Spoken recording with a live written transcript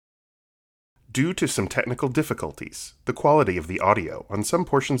Due to some technical difficulties, the quality of the audio on some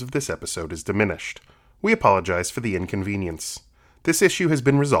portions of this episode is diminished. We apologize for the inconvenience. This issue has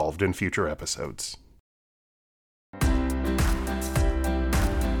been resolved in future episodes.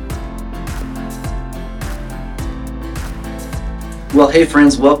 Well, hey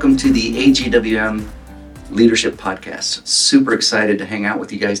friends, welcome to the AGWM Leadership Podcast. Super excited to hang out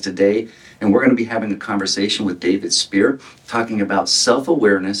with you guys today, and we're going to be having a conversation with David Speer, talking about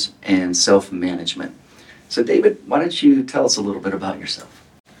self-awareness and self-management. So David, why don't you tell us a little bit about yourself?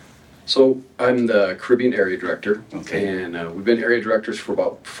 So I'm the Caribbean Area Director, Okay. and we've been area directors for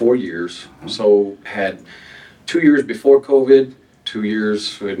about 4 years. So had 2 years before COVID, 2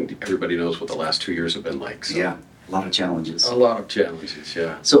 years, and everybody knows what the last 2 years have been like. So Yeah, a lot of challenges. a lot of challenges,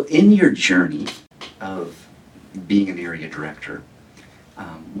 yeah. So in your journey of being an area director,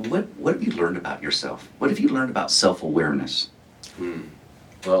 what have you learned about yourself? What have you learned about self-awareness?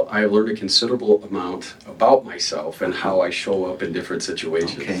 Well, I have learned a considerable amount about myself and how I show up in different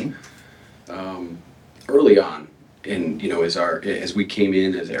situations. Okay. Early on, and as we came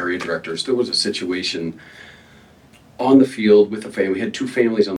in as area directors, there was a situation on the field with the family. We had two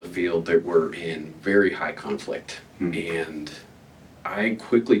families on the field that were in very high conflict, and I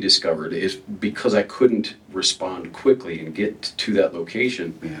quickly discovered is because I couldn't respond quickly and get to that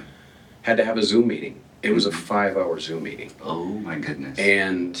location, had to have a Zoom meeting. It was a 5-hour Zoom meeting. Oh my goodness.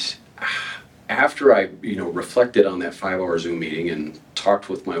 And after I, reflected on that 5-hour Zoom meeting and talked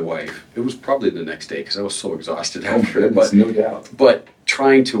with my wife, it was probably the next day because I was so exhausted after it. But no doubt. But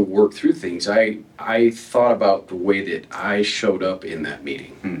trying to work through things, I thought about the way that I showed up in that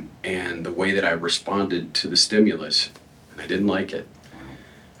meeting and the way that I responded to the stimulus. And I didn't like it.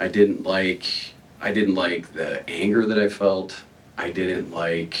 I didn't like the anger that I felt. I didn't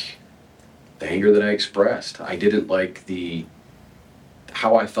like the anger that I expressed. I didn't like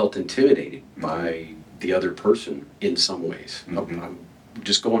how I felt intimidated by the other person in some ways. I'm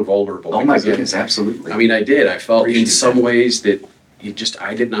just going vulnerable. Oh my goodness, absolutely. I mean, I did. I felt Appreciate in some that. ways that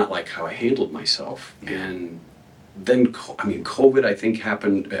I did not like how I handled myself. And then, COVID, I think,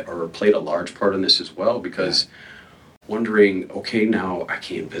 happened or played a large part in this as well, because wondering, okay, now I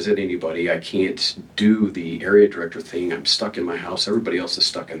can't visit anybody. I can't do the area director thing. I'm stuck in my house. Everybody else is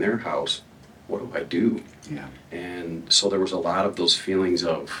stuck in their house. What do I do? Yeah. And so there was a lot of those feelings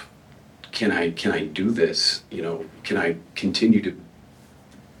of, can I do this? Can I continue to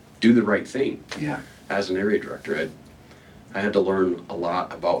do the right thing? Yeah. As an area director, I had to learn a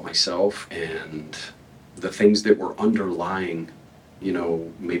lot about myself and the things that were underlying,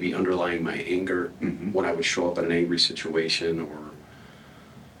 maybe underlying my anger when I would show up in an angry situation, or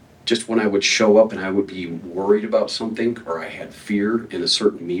just when I would show up and I would be worried about something, or I had fear in a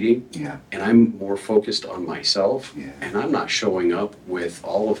certain meeting. Yeah. And I'm more focused on myself, Yeah. and I'm not showing up with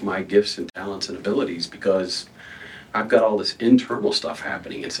all of my gifts and talents and abilities because I've got all this internal stuff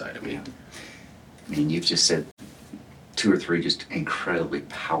happening inside of me. I mean, you've just said 2 or 3 just incredibly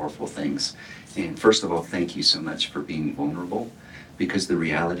powerful things. And first of all, thank you so much for being vulnerable, because the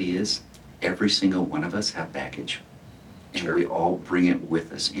reality is every single one of us have baggage. And Sure. we all bring it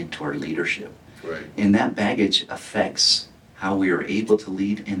with us into our leadership. Right. And that baggage affects how we are able to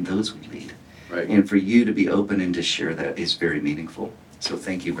lead and those we lead. Right. And for you to be open and to share that is very meaningful. So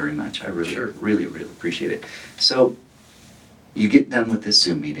thank you very much. I really, Sure. really, really appreciate it. So you get done with this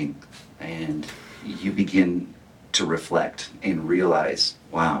Zoom meeting and you begin to reflect and realize,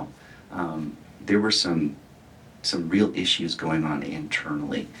 wow, there were some real issues going on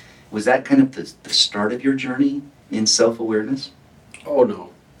internally. Was that kind of the start of your journey in self-awareness? Oh no,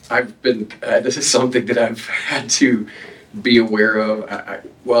 I've been. This is something that I've had to be aware of.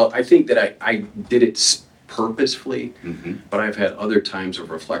 I think that I did it purposefully, but I've had other times of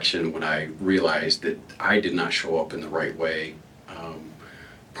reflection when I realized that I did not show up in the right way.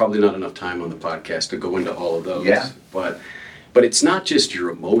 Probably not enough time on the podcast to go into all of those. Yeah. But it's not just your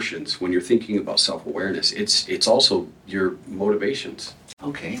emotions when you're thinking about self-awareness. It's also your motivations.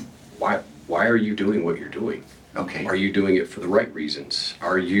 Okay. Why are you doing what you're doing? Okay. Are you doing it for the right reasons?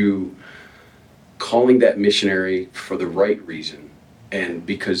 Are you calling that missionary for the right reason? And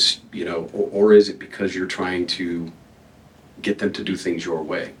because, or is it because you're trying to get them to do things your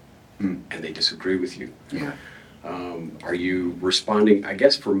way and they disagree with you? Yeah. Are you responding? I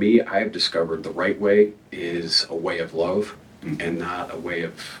guess for me, I've discovered the right way is a way of love and not a way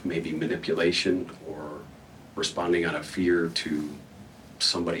of maybe manipulation or responding out of fear to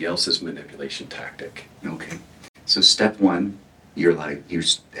somebody else's manipulation tactic. Okay. So step one,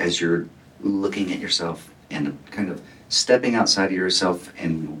 as you're looking at yourself and kind of stepping outside of yourself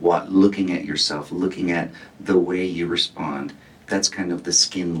and looking at yourself, looking at the way you respond, that's kind of the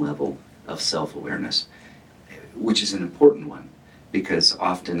skin level of self-awareness, which is an important one, because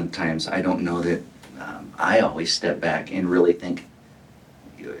oftentimes I don't know that I always step back and really think,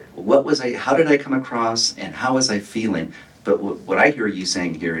 how did I come across, and how was I feeling? But what I hear you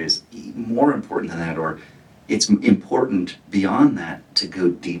saying here is more important than that, or it's important beyond that to go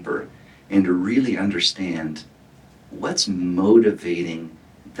deeper and to really understand what's motivating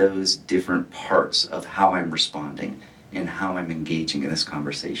those different parts of how I'm responding and how I'm engaging in this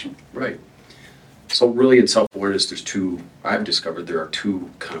conversation. Right. So really in self-awareness, I've discovered there are two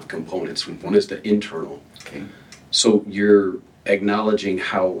kind of components. One is the internal. Okay. So you're acknowledging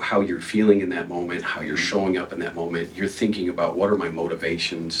how you're feeling in that moment, how you're showing up in that moment. You're thinking about, what are my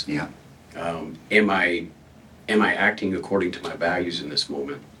motivations? Yeah. Am I acting according to my values in this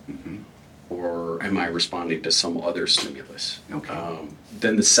moment? Mm-hmm. Or am I responding to some other stimulus? Okay.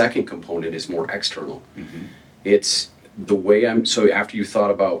 Then the second component is more external. Mm-hmm. It's the way so after you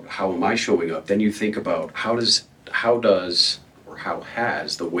thought about how am I showing up, then you think about how has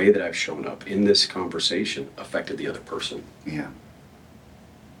the way that I've shown up in this conversation affected the other person? Yeah.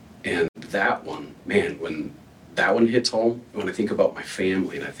 And that one, man, when that one hits home, when I think about my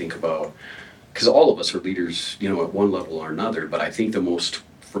family and I think about, because all of us are leaders, at one level or another, but I think the most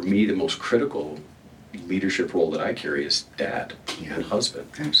critical leadership role that I carry is dad and husband.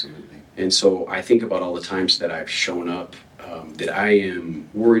 Absolutely. And so I think about all the times that I've shown up, that I am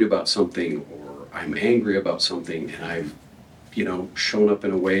worried about something or I'm angry about something, and I've, shown up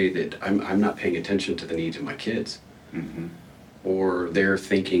in a way that I'm not paying attention to the needs of my kids. Mm-hmm. Or they're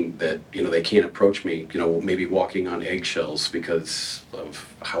thinking that, they can't approach me, maybe walking on eggshells because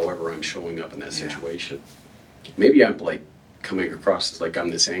of however I'm showing up in that situation. Maybe I'm like coming across as like I'm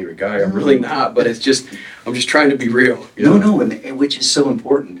this angry guy. I'm really not, but I'm just trying to be real. No, and which is so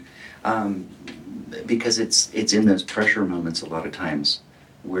important, because it's in those pressure moments a lot of times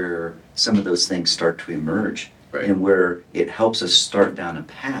where some of those things start to emerge, right. And where it helps us start down a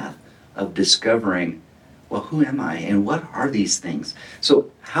path of discovering, well, who am I and what are these things?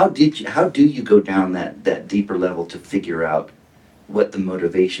 So how do you go down that deeper level to figure out what the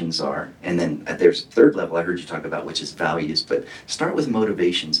motivations are? And then there's a third level I heard you talk about, which is values, but start with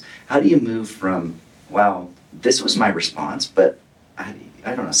motivations. How do you move from, wow, this was my response, but I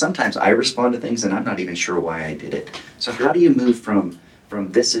don't know, sometimes I respond to things and I'm not even sure why I did it. So how do you move from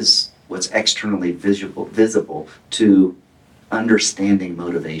this is what's externally visible to understanding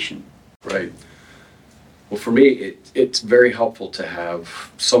motivation? Right. Well, for me, it's very helpful to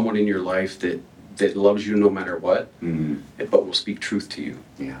have someone in your life that loves you no matter what, but will speak truth to you.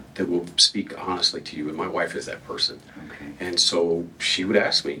 Yeah. That will speak honestly to you. And my wife is that person. Okay. And so she would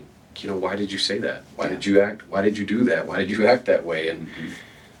ask me, why did you say that? Why did you do that? Why did you act that way?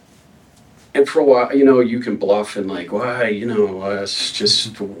 And for a while, you can bluff and like, why, it's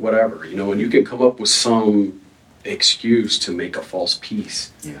just whatever, and you can come up with some excuse to make a false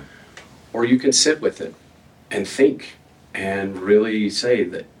peace. Yeah. Or you can sit with it and think and really say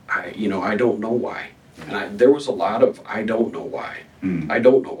that I don't know why. And there was a lot of, I don't know why. I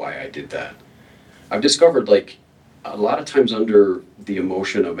don't know why I did that. I've discovered like a lot of times under the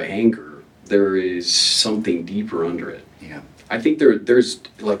emotion of anger, there is something deeper under it. Yeah. I think there's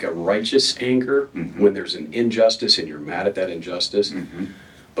like a righteous anger when there's an injustice and you're mad at that injustice.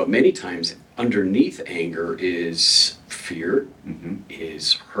 But many times underneath anger is fear,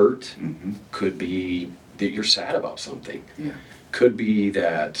 is hurt, could be that you're sad about something. Yeah. Could be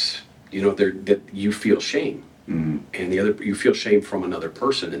that that you feel shame, and you feel shame from another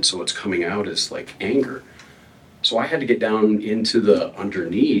person, and so it's coming out as like anger. So I had to get down into the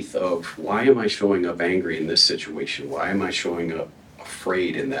underneath of, why am I showing up angry in this situation? Why am I showing up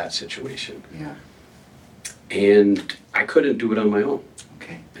afraid in that situation? Yeah. And I couldn't do it on my own.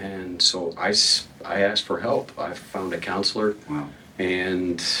 Okay. And so I asked for help. I found a counselor. Wow.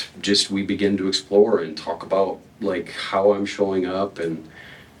 And we begin to explore and talk about like how I'm showing up, and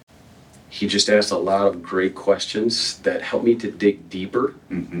he just asked a lot of great questions that helped me to dig deeper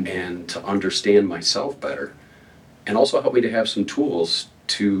and to understand myself better, and also helped me to have some tools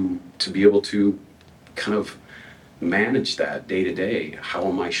to be able to kind of manage that day to day. How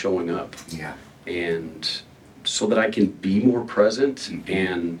am I showing up? Yeah. And so that I can be more present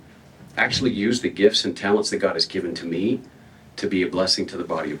and actually use the gifts and talents that God has given to me to be a blessing to the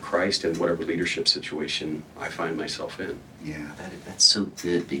body of Christ in whatever leadership situation I find myself in. Yeah, that's so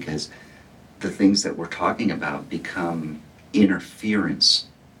good, because the things that we're talking about become interference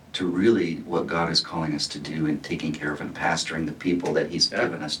to really what God is calling us to do in taking care of and pastoring the people that He's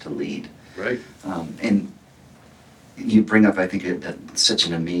given us to lead. Right. And you bring up, I think, such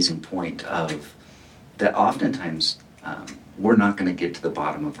an amazing point of that oftentimes we're not going to get to the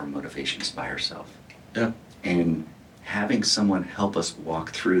bottom of our motivations by ourselves. Yeah. And having someone help us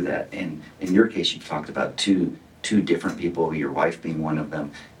walk through that, and in your case, you talked about two different people, your wife being one of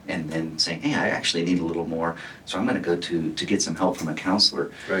them, and then saying, hey, I actually need a little more, so I'm going to go to get some help from a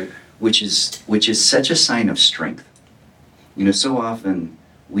counselor. Right. Which is such a sign of strength. You know, so often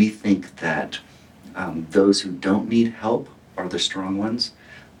we think that those who don't need help are the strong ones.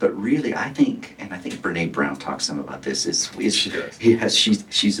 But really, I think Brene Brown talks some about this. She does. Yes,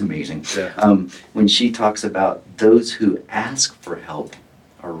 she's amazing. Yeah. When she talks about those who ask for help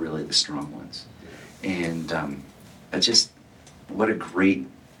are really the strong ones. And what a great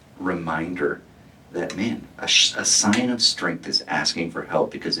reminder that, man, a sign of strength is asking for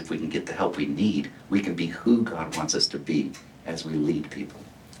help, because if we can get the help we need, we can be who God wants us to be as we lead people.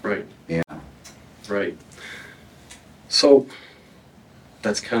 Right. Yeah. Right. So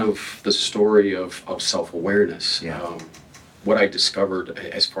that's kind of the story of self-awareness. Yeah. What I discovered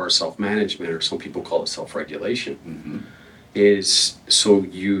as far as self-management, or some people call it self-regulation, Mm-hmm. is so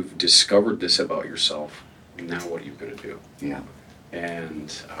you've discovered this about yourself. Now what are you going to do? Yeah. And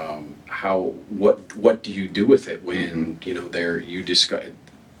what do you do with it when Mm-hmm. you discover,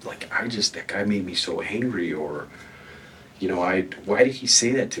 like, that guy made me so angry, or why did he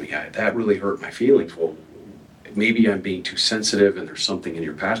say that to me? That really hurt my feelings. Well, maybe I'm being too sensitive and there's something in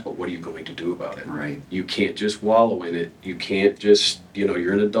your past, but what are you going to do about it? Right. You can't just wallow in it. You can't just,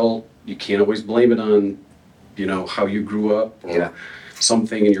 you're an adult. You can't always blame it on, how you grew up or Yeah.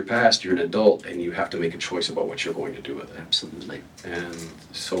 something in your past. You're an adult and you have to make a choice about what you're going to do with it. Absolutely. And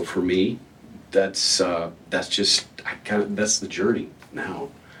so for me, that's the journey now,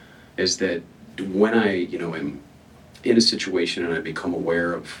 is that when I, am in a situation and I become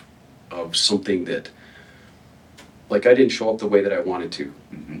aware of something that, like, I didn't show up the way that I wanted to,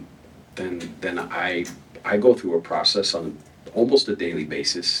 Mm-hmm. then I go through a process on almost a daily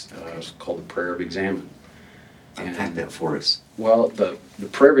basis called the prayer of examine. Unpack that for us. Well, the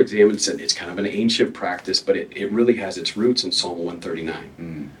prayer of examine, it's kind of an ancient practice, but it really has its roots in Psalm 139.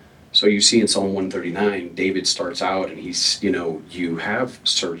 Mm. So you see in Psalm 139, David starts out and he's, you have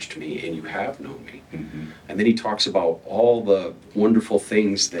searched me and you have known me. Mm-hmm. And then he talks about all the wonderful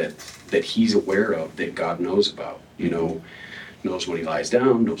things that he's aware of, that God knows about. Knows when he lies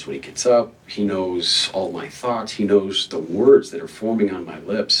down, knows when he gets up. He knows all my thoughts. He knows the words that are forming on my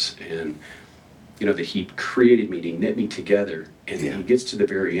lips. And, that he created me, he knit me together. And then he gets to the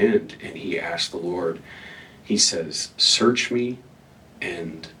very end and he asks the Lord, he says, search me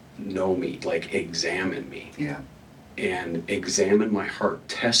and know me, like examine me. Yeah. And examine my heart,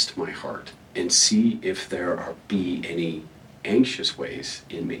 test my heart, and see if there be any anxious ways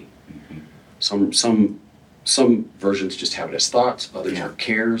in me. Mm-hmm. Some versions just have it as thoughts, others are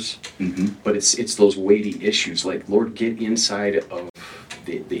cares, Mm-hmm. but it's those weighty issues. Like, Lord, get inside of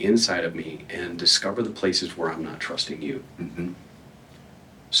the inside of me and discover the places where I'm not trusting you. Mm-hmm.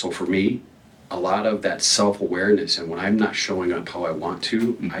 So for me, a lot of that self-awareness, and when I'm not showing up how I want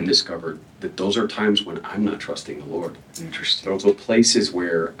to, Mm-hmm. I discovered that those are times when I'm not trusting the Lord. Interesting. Those are places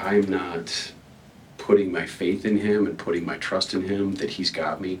where I'm not putting my faith in him and putting my trust in him, that he's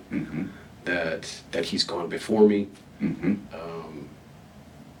got me, Mm-hmm. that he's gone before me. Mm-hmm.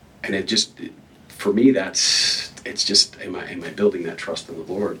 And for me, it's just, am I building that trust in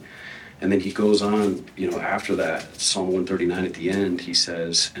the Lord? And then he goes on, after that, Psalm 139 at the end, he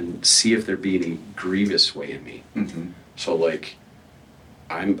says, and see if there be any grievous way in me. Mm-hmm. So, like,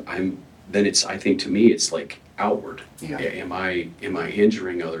 then I think to me, it's like outward. Yeah. Am I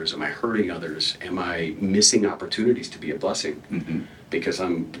injuring others? Am I hurting others? Am I missing opportunities to be a blessing? Mm-hmm. Because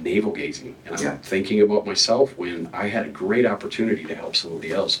I'm navel gazing and I'm Yeah. thinking about myself when I had a great opportunity to help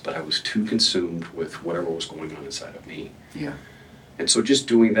somebody else, but I was too consumed with whatever was going on inside of me. Yeah. And so just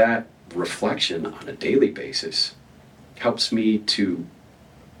doing that reflection on a daily basis helps me to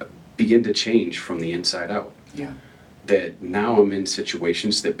begin to change from the inside out. Yeah. That now I'm in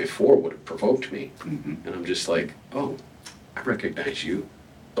situations that before would have provoked me. Mm-hmm. And I'm just like, oh, I recognize you,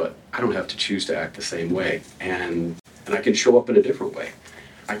 but I don't have to choose to act the same way. And I can show up in a different way.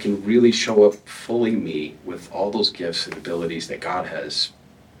 I can really show up fully me with all those gifts and abilities that God has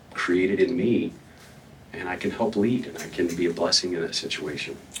created in me, and I can help lead and I can be a blessing in that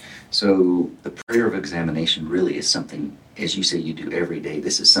situation. So the prayer of examination really is something, as you say, you do every day.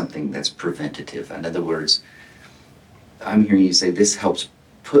 This is something that's preventative. In other words, I'm hearing you say this helps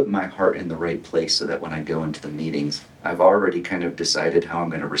put my heart in the right place so that when I go into the meetings, I've already kind of decided how I'm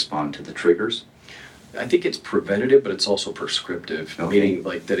going to respond to the triggers. I think it's preventative, but it's also prescriptive, Okay. meaning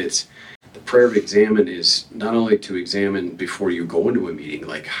like that it's, the prayer of examine is not only to examine before you go into a meeting,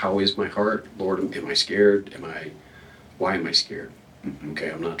 like, how is my heart? Lord, am I scared? Am I Why am I scared? Mm-hmm.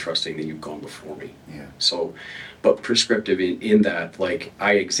 Okay, I'm not trusting that you've gone before me. Yeah. So, but prescriptive in that, like,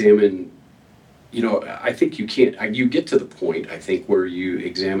 I examine, I think you get to the point, I think, where you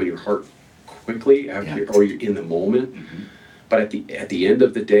examine your heart quickly or you're in the moment. Mm-hmm. But at the end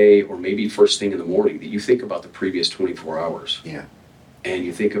of the day, or maybe first thing in the morning, that you think about the previous 24 hours. Yeah. And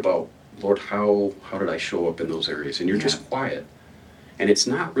you think about, Lord, how did I show up in those areas? And you're just quiet. And it's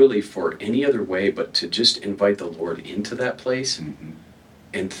not really for any other way but to just invite the Lord into that place. Mm-hmm.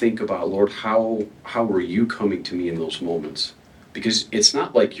 And think about, Lord, how are you coming to me in those moments? Because it's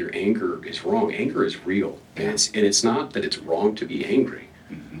not like your anger is wrong. Anger is real. Yeah. And it's not that it's wrong to be angry.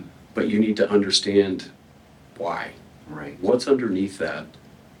 Mm-hmm. But you need to understand why. Right. What's underneath that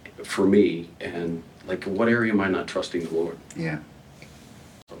for me? And like, what area am I not trusting the Lord? Yeah.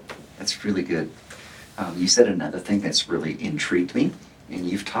 That's really good. You said another thing that's really intrigued me. And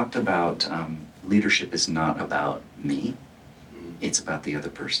you've talked about leadership is not about me. It's about the other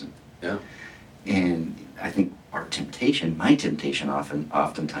person. Yeah. And I think my temptation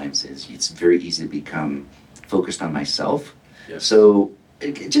oftentimes is it's very easy to become focused on myself. Yes. So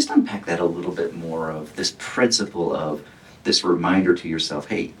just unpack that a little bit more of this principle of this reminder to yourself,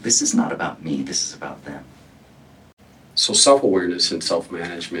 hey, this is not about me, this is about them. So self-awareness and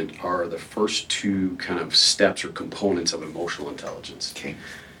self-management are the first two kind of steps or components of emotional intelligence. Okay.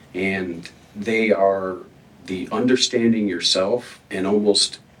 And they are the understanding yourself and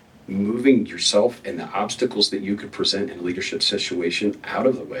almost moving yourself and the obstacles that you could present in a leadership situation out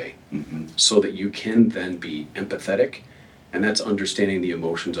of the way, Mm-hmm. so that you can then be empathetic, and that's understanding the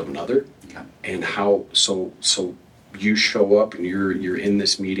emotions of another. Yeah. And how so you show up and you're in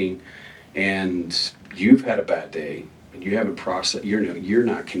this meeting and you've had a bad day and you haven't processed, you're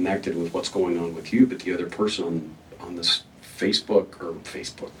not connected with what's going on with you, but the other person on this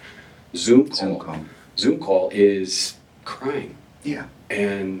Zoom call is crying. Yeah.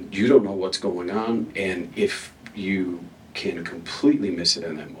 And you don't know what's going on, and if you can completely miss it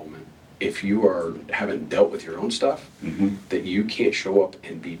in that moment, if you haven't dealt with your own stuff, Mm-hmm. that you can't show up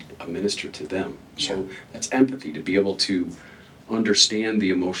and be a minister to them. So that's empathy, to be able to understand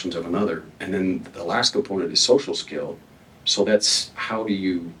the emotions of another. And then the last component is social skill. So that's, how do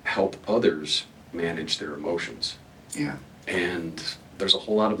you help others manage their emotions? Yeah. And there's a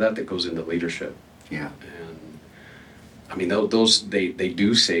whole lot of that goes into leadership. Yeah. And I mean, they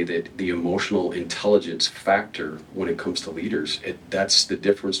do say that the emotional intelligence factor when it comes to leaders, that's the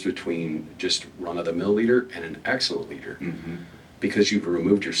difference between just run-of-the-mill leader and an excellent leader. Mm-hmm. Because you've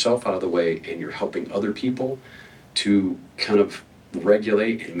removed yourself out of the way and you're helping other people to kind of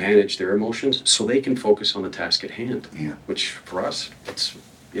regulate and manage their emotions so they can focus on the task at hand. Yeah. Which for us, it's,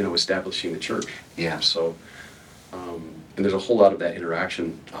 establishing the church. Yeah. So, and there's a whole lot of that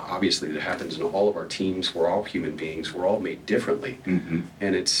interaction, obviously, that happens in all of our teams. We're all human beings. We're all made differently. Mm-hmm.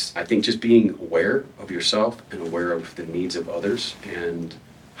 And it's, I think, just being aware of yourself and aware of the needs of others, and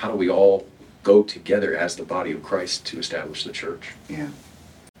how do we all go together as the body of Christ to establish the church. Yeah.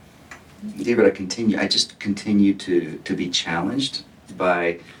 David, I just continue to be challenged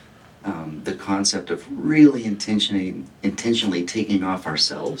by the concept of really intentionally taking off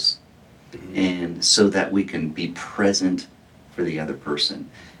ourselves, Mm-hmm. and so that we can be present for the other person.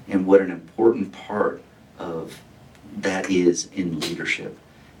 And what an important part of that is in leadership.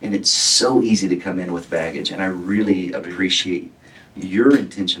 And it's so easy to come in with baggage, and I really appreciate your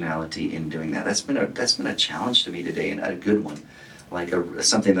intentionality in doing that. That's been a challenge to me today, and a good one, like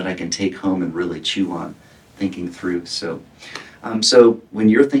something that I can take home and really chew on, thinking through. So when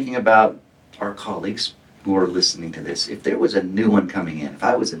you're thinking about our colleagues who are listening to this, if there was a new one coming in, if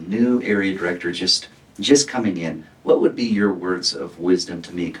I was a new area director just coming in, what would be your words of wisdom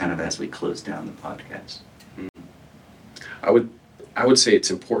to me, kind of as we close down the podcast? I would say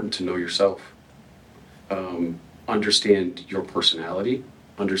it's important to know yourself. Understand your personality,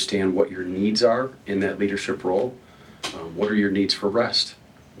 understand what your needs are in that leadership role. What are your needs for rest?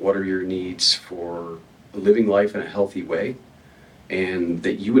 What are your needs for living life in a healthy way? And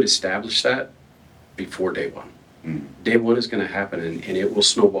that you would establish that before day one. Mm. Day one is going to happen, and it will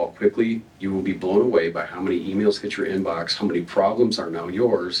snowball quickly. You will be blown away by how many emails hit your inbox, how many problems are now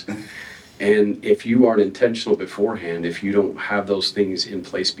yours. And if you aren't intentional beforehand, if you don't have those things in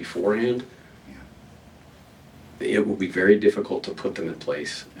place beforehand, it will be very difficult to put them in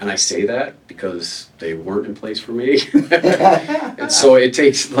place. And I say that because they weren't in place for me. And so it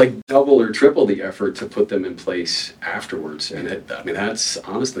takes like double or triple the effort to put them in place afterwards. And that's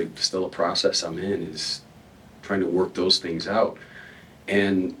honestly still a process I'm in, is trying to work those things out.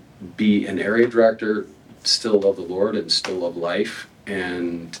 And be an area director, still love the Lord and still love life,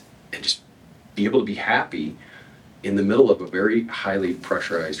 and just be able to be happy in the middle of a very highly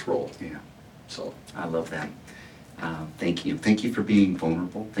pressurized role. Yeah. So I love that. Thank you. Thank you for being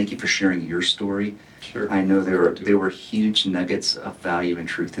vulnerable. Thank you for sharing your story. sure. I know there were huge nuggets of value and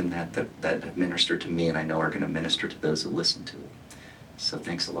truth in that have ministered to me, and I know are going to minister to those who listen to it. So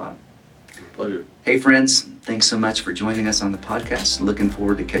thanks a lot. Pleasure. Hey friends, thanks so much for joining us on the podcast. Looking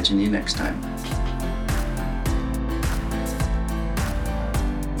forward to catching you next time.